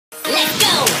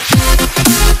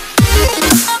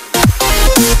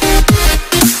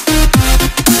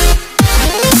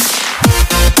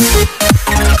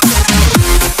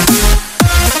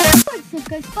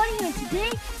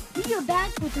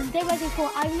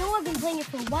know I've been playing it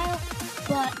for a while,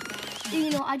 but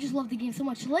you know, I just love the game so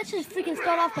much. So let's just freaking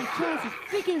start off by killing some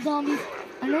freaking zombies.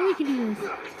 I know we can do this.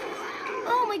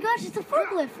 Oh my gosh, it's a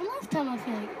forklift from last time, I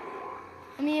think.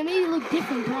 I mean, it may look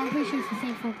different, but I'm pretty sure it's the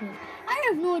same forklift. I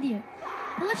have no idea.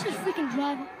 But let's just freaking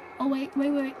drive. Oh, wait.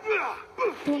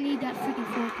 Don't need that freaking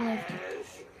forklift.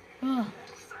 Ugh.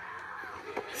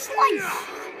 Slice!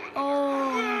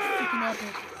 Oh, that's freaking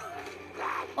epic.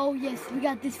 Oh, yes, we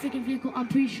got this freaking vehicle. I'm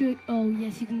pretty sure. Oh,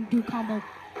 yes, you can do combo.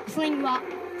 Sling rock.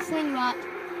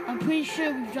 I'm pretty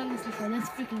sure we've done this before. Let's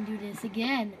freaking do this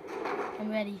again. I'm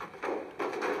ready.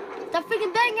 Stop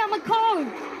freaking banging out my car!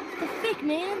 The frick,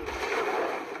 man?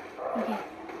 Okay.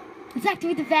 Let's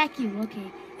activate the vacuum.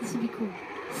 Okay, this will be cool.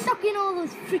 Suck in all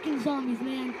those freaking zombies,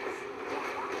 man.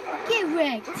 Get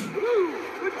wrecked.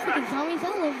 Freaking zombies, I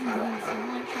love these games so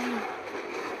much.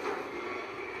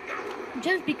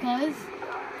 Just because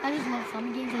I just love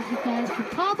zombie games, as you guys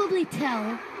could probably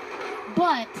tell.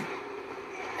 But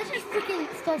let's just freaking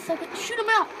start sucking. Shoot them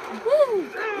out. Woo!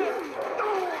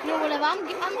 You know, whatever. I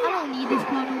don't need this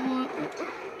car no more.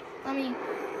 I mean,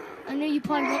 I know you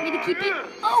probably want me to keep it.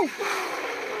 Oh,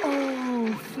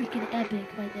 freaking epic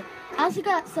right there. I also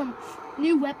got some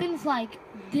new weapons like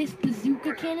this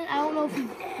bazooka cannon. I don't know if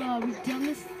we've done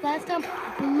this last time,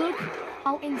 but look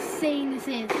how insane this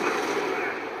is.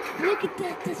 Look at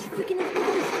that. That's freaking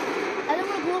insane. I don't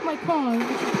want to blow up my car,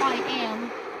 which I probably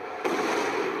am.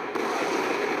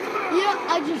 Yeah,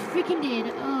 I just freaking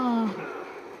did. Oh,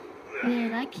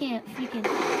 man, I can't freaking...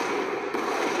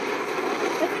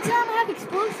 Every time I have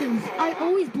explosives, I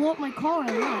always blow up my car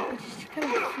a lot, which is kind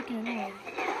of freaking annoying.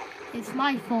 It's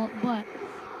my fault, but...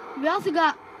 We also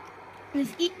got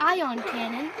this ion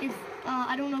cannon. If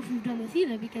I don't know if we've done this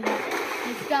either, because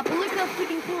it's got... But look how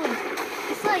freaking cool it is.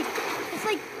 It's like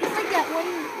that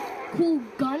one cool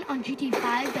gun on GTA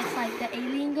 5 that's like the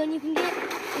alien gun you can get.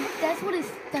 And that's what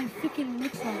that freaking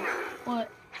looks like. Or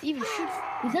even shoots.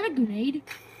 Was that a grenade?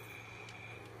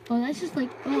 Oh, that's just like,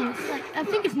 oh, it's like, I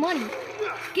think it's money.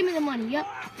 Give me the money. Yep,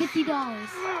 $50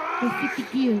 or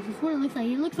 50 gears. That's what it looks like.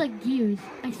 It looks like gears,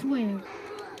 I swear.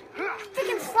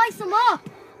 Freaking slice them up.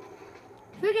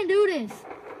 Freaking do this.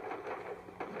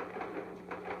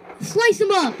 Slice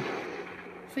them up.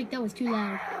 Freak, that was too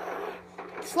loud.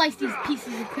 Slice these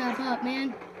pieces of crap up,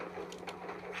 man.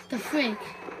 The frick.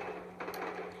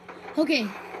 Okay.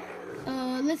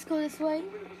 Let's go this way.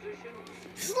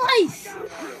 Slice!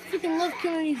 Freaking love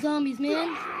killing these zombies,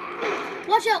 man.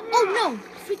 Watch out! Oh no!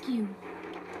 Freak you.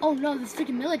 Oh no, this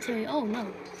freaking military. Oh no.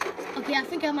 Okay, I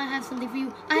think I might have something for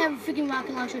you. I have a freaking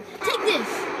rocket launcher. Take this!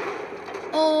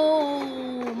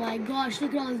 Oh my gosh,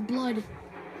 look at all this blood.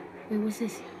 Wait, what's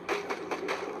this?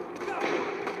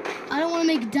 I don't want to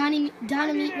make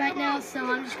dynamite right now, so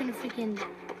I'm just gonna freaking...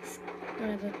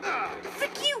 whatever.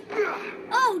 Frick you!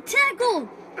 Oh, tackle!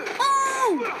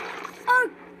 Oh!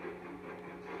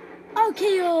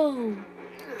 RKO!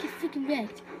 Get freaking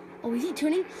wrecked. Oh, is he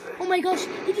turning? Oh my gosh,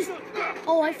 he just...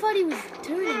 Oh, I thought he was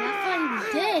turning. I thought he was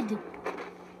dead.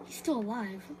 He's still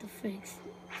alive. What the fricks?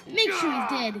 Make sure he's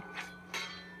dead.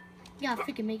 Yeah,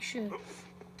 freaking make sure.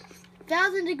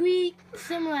 1000-degree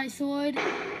samurai sword,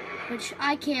 which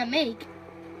I can't make.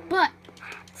 But,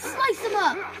 slice him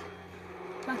up!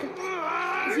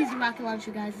 Let's use the rocket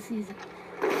launcher, guys. Let's use it.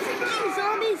 Frick you,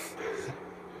 zombies!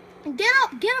 Get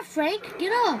up! Get up, Frank!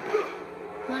 Get up!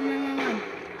 Run.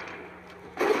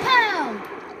 Pow!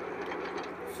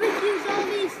 Frick you,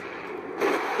 zombies!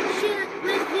 Shit,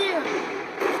 right here!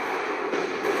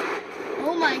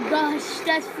 Oh my gosh,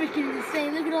 that's freaking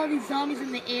insane. Look at all these zombies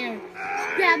in the air.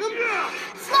 Grab them!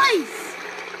 Slice!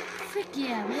 Frick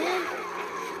yeah, man.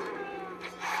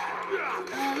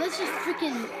 Let's just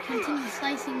freaking continue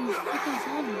slicing these freaking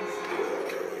zombies.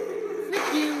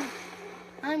 Frick you.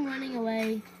 I'm running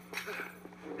away.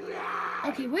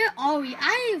 Okay, where are we?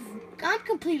 I'm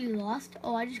completely lost.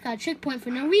 Oh, I just got a checkpoint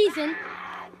for no reason.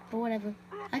 But whatever.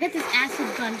 I got this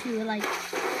acid gun too. It like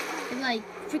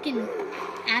freaking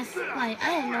acid. Like,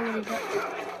 I don't know what it does.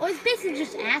 Oh, it's basically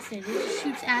just acid. It just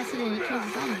shoots acid and it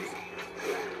kills zombies.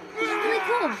 Which is really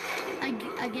cool.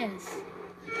 I guess.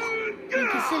 I mean,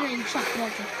 considering Chuck built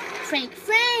it. Frank!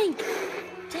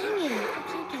 Dang it! I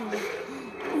can't get it.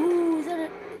 Ooh,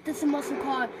 that's a muscle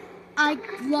car. I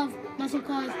love muscle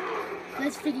cars.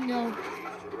 Let's freaking go.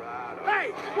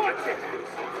 Hey, watch it!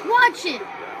 Watch it!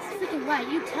 It's freaking right,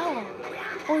 you tell him.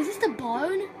 Oh, is this the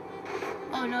barn?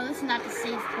 Oh no, this is not the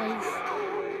safe place.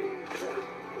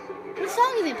 What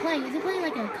song is it playing? Is it playing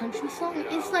like a country song?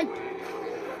 It's like...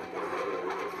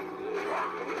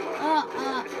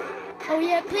 Oh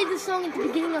yeah, it played this song at the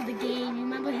beginning of the game. You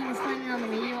remember he was playing it on the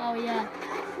radio? Oh yeah.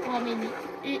 Well, I mean,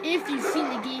 if you've seen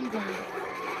the gameplay.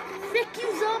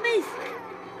 zombies!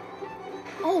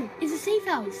 Oh, it's a safe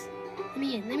house. Let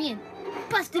me in, let me in.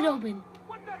 Bust it open.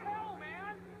 What the hell,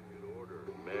 man? Good order.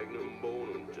 Magnum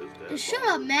bonum. Just Just shut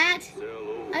up, Matt. sell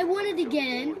over. I wanted to get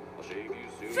in. I'll shave you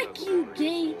soon. Frick you,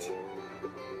 gate.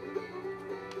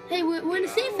 Hey, we're in a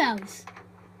safe house.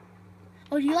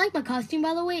 Oh, do you like my costume,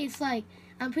 by the way? It's like,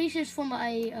 I'm pretty sure it's from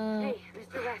Hey,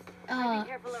 Mr. West.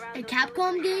 a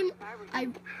Capcom game. I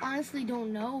honestly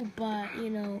don't know, but, you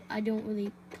know, I don't really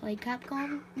play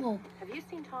Capcom. Well, Have you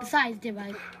seen Tom? besides, did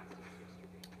I?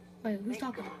 Wait, who's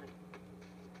talking?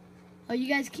 Oh, you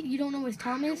guys, you don't know where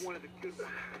Tom is? One of the kids.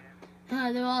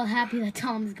 They're all happy that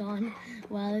Tom's gone.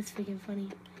 Wow, that's freaking funny.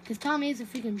 Because Tom is a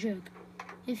freaking jerk,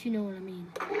 if you know what I mean.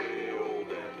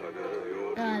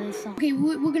 This song. Okay,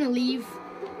 we're gonna leave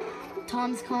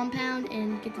Tom's compound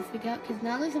and get the freak out, because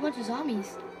now there's a bunch of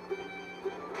zombies.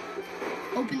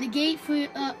 Open the gate for,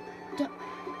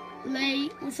 Lay.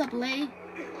 What's up, Lay?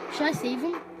 Should I save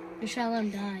him? Or should I let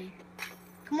him die?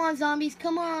 Come on, zombies.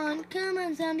 Come on. Come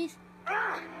on, zombies.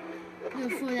 I'm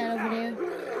gonna throw that over there.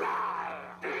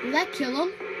 Will that kill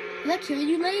him? Will that kill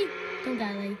you, Lay? Don't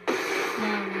die, Lay.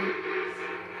 No.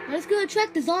 But it's gonna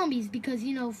attract the zombies because,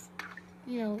 you know,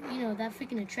 that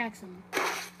freaking attracts them.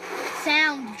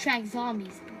 Sound attracts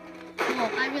zombies. Well,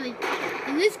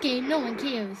 in this game, no one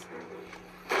cares.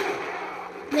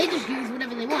 They just use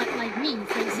whatever they want, like me,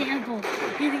 for example,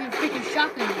 using a freaking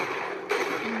shotgun.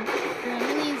 And there are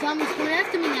a million zombies coming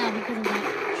after me now because of that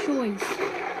choice.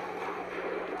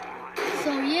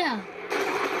 So yeah,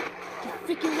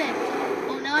 the freaking wreck.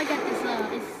 Oh, now I got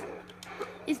this.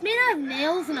 It's made out of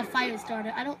nails and a fire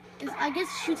starter. I guess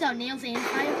it shoots out nails and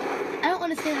fire. I don't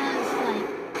understand how this is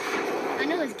like. I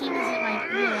know this game isn't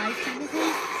like real life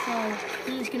technically, so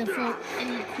they're just gonna throw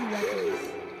any cool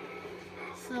weapons.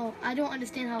 So I don't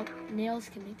understand how nails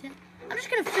can make that. I'm just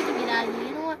gonna freaking get out of here.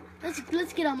 You know what?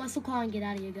 Let's get our muscle car and get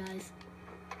out of here, guys.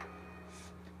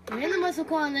 We're in the muscle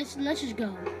car and let's just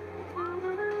go.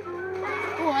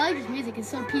 Oh, I like this music. It's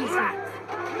so peaceful.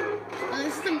 Oh,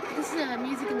 this is the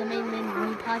music in the main menu when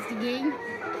you pause the game.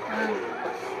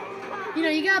 You know,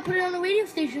 you gotta put it on the radio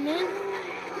station, man.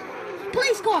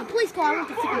 Police car! Police car! I want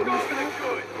the freaking police car.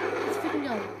 Let's freaking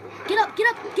go. Get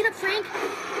up, Frank!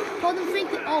 Call them Frank.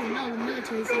 Oh no, the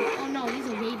military. Oh no, these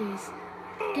are raiders.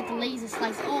 Get the laser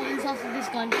slice. Oh, there's also this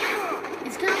gun.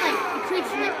 It's kind of like, it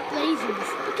creates lasers.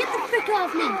 Get the frick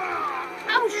off me!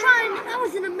 I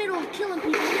was in the middle of killing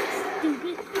people.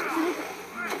 Stupid.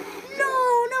 No,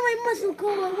 not my muscle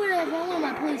car. Whatever, I want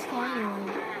my police car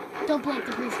anyway. Don't blow up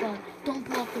the police car. Don't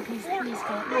blow up the police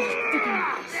car. Just freaking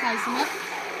slice them up.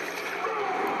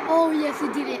 Oh yes,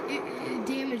 it did it. It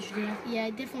damaged it. Yeah,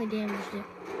 it definitely damaged it.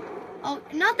 Oh,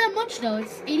 not that much though.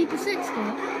 It's 80%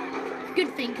 still.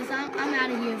 Good thing, because I'm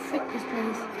out of here. Frick this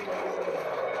place.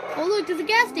 Oh look, there's a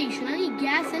gas station. I need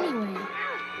gas anyway.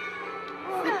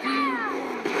 Frick you.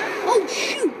 Oh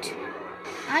shoot!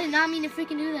 I did not mean to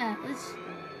freaking do that. Let's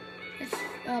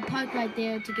park right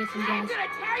there to get some gas.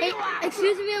 Hey,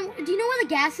 excuse me, do you know where the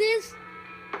gas is?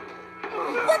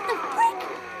 What the frick?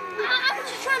 I was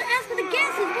just trying to ask where the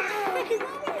gas is. What the frick is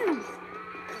wrong with you?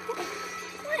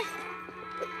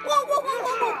 What?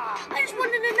 Whoa. I just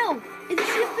wanted to know. Is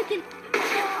this your freaking...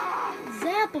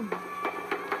 Zap 'em.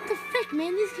 What the frick,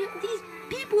 man? These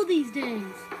people these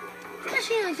days.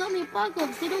 Especially in a zombie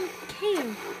apocalypse, they don't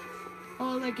care.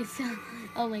 Oh, like it's...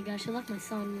 Oh my gosh, I left my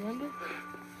son, remember?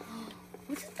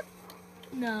 Was it the...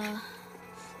 Nah.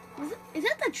 Is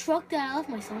that the truck that I left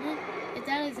my son in? If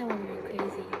that is, that would be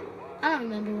crazy. I don't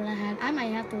remember what I had. I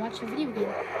might have to watch the video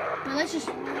again. But let's just...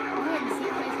 We're in the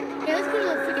same place. Yeah, let's go to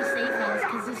the freaking safe house,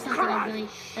 because there's something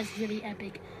that's really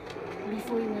epic.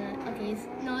 Before we went... Okay,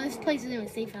 no, this place isn't a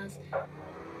safe house.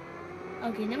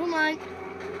 Okay, never mind.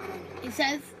 It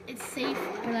says it's safe,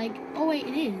 but like... Oh wait,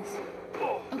 it is.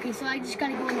 Okay, so I just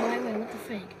gotta go in the right way. What the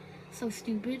frick? So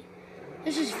stupid.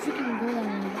 Let's just freaking go that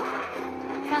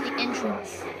way. Found the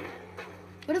entrance.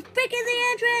 Where the frick is the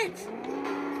entrance?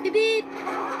 Beep beep.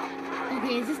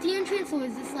 Okay, is this the entrance or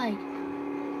is this like...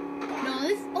 No,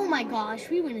 this... Oh my gosh,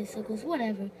 we went in circles.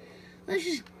 Whatever. Let's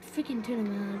just freaking turn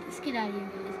around. Let's get out of here,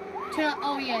 guys. Turn out...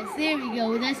 Oh yes, there we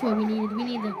go. That's what we needed. We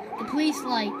need the police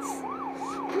lights.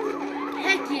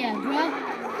 Heck yeah, bro.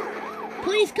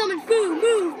 Police coming through.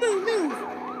 Move.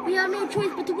 We have no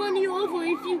choice but to run you over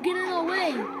if you get in our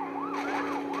way.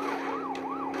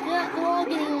 Yeah, they're all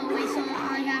getting in our way, so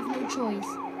I have no choice.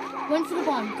 Run for the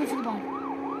barn. Go for the barn.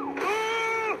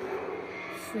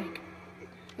 Frick.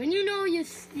 When you know you're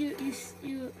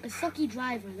a sucky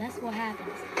driver, that's what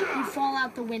happens. You fall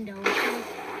out the window. Okay?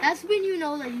 That's when you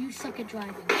know that you suck at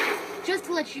driving. Just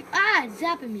to let you... Ah, it's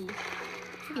zapping me.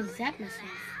 I freaking zap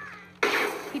myself.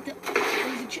 Hit the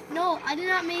laser no, I did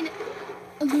not mean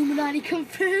Illuminati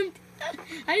confirmed.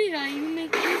 I did not even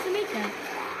make that.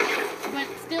 But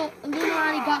still,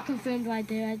 Illuminati got confirmed right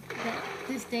there.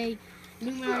 This day,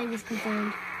 Illuminati was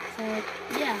confirmed. So,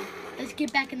 yeah. Let's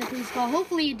get back in the police car.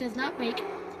 Hopefully it does not break.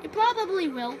 It probably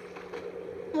will.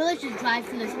 Well, let's just drive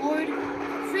through this horde.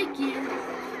 Frick you.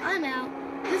 I'm out.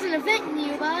 There's an event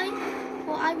nearby.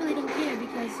 Well, I really don't care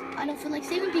because I don't feel like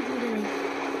saving people today.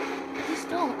 I just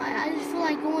don't. I just feel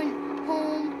like going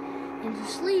home and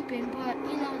just sleeping. But,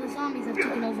 you know, the zombies have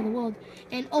taken over the world.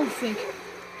 And, oh, frick.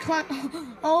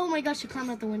 Oh my gosh, you climbed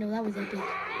out the window. That was epic.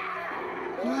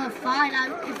 Fine.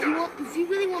 If you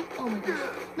really want, oh my gosh,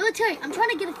 military. I'm trying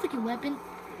to get a freaking weapon.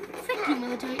 Frick you,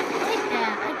 military. Take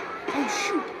that. Oh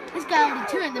shoot, this guy already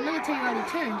turned. The military already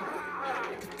turned.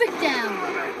 Get the frick down.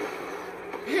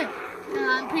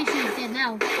 I'm pretty sure he's dead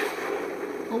now.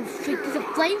 Oh frick, there's a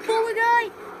flamethrower guy.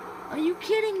 Are you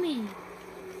kidding me?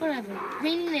 Whatever.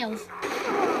 Raining nails.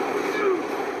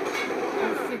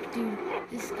 Oh frick, dude.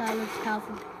 This guy looks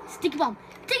powerful. Sticky bomb.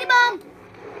 Sticky bomb.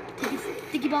 Take a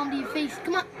sticky bomb to your face.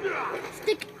 Come on.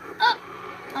 Stick up.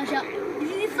 Watch out.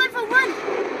 You flip for run.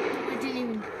 I didn't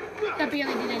even. That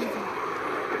barely did anything.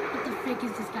 What the frick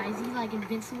is this guy? Is he like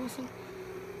invincible or something?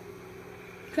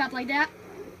 Crap like that.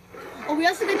 Oh, we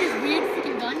also got this weird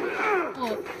freaking gun.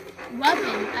 Or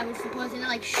weapon, I was supposed to. And it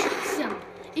like shoots him.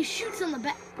 It shoots on the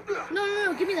back.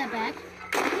 No. Give me that back.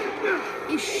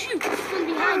 It shoots from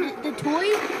behind the toy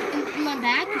in my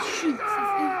back. It shoots.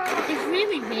 It's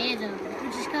really random,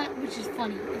 which is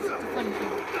funny. It's a funny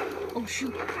thing. Oh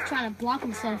shoot! He's trying to block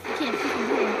himself. He can't freaking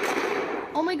do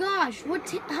it. Oh my gosh!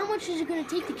 How much is it gonna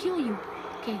take to kill you?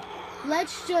 Okay,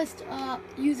 let's just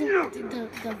use the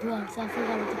gloves. I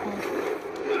forgot what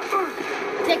they're called.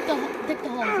 Take the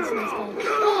hole. That's what it's called.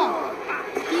 Oh,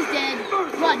 he's dead.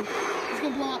 Run! He's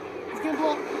gonna blow up. He's gonna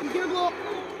blow up. He's gonna blow up.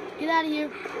 Get out of here.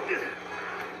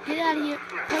 Get out of here.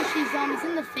 Punch these zombies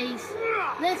in the face.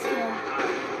 Let's go.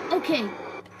 Okay.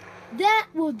 That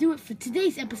will do it for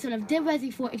today's episode of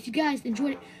Deadrising 4. If you guys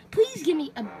enjoyed it, please give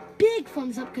me a big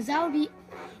thumbs up because that would be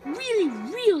really,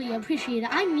 really appreciated.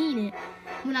 I mean it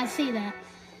when I say that.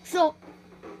 So,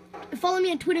 follow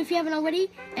me on Twitter if you haven't already.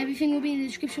 Everything will be in the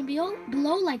description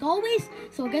below like always.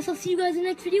 So I guess I'll see you guys in the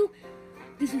next video.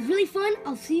 This was really fun.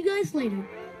 I'll see you guys later.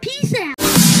 Peace out.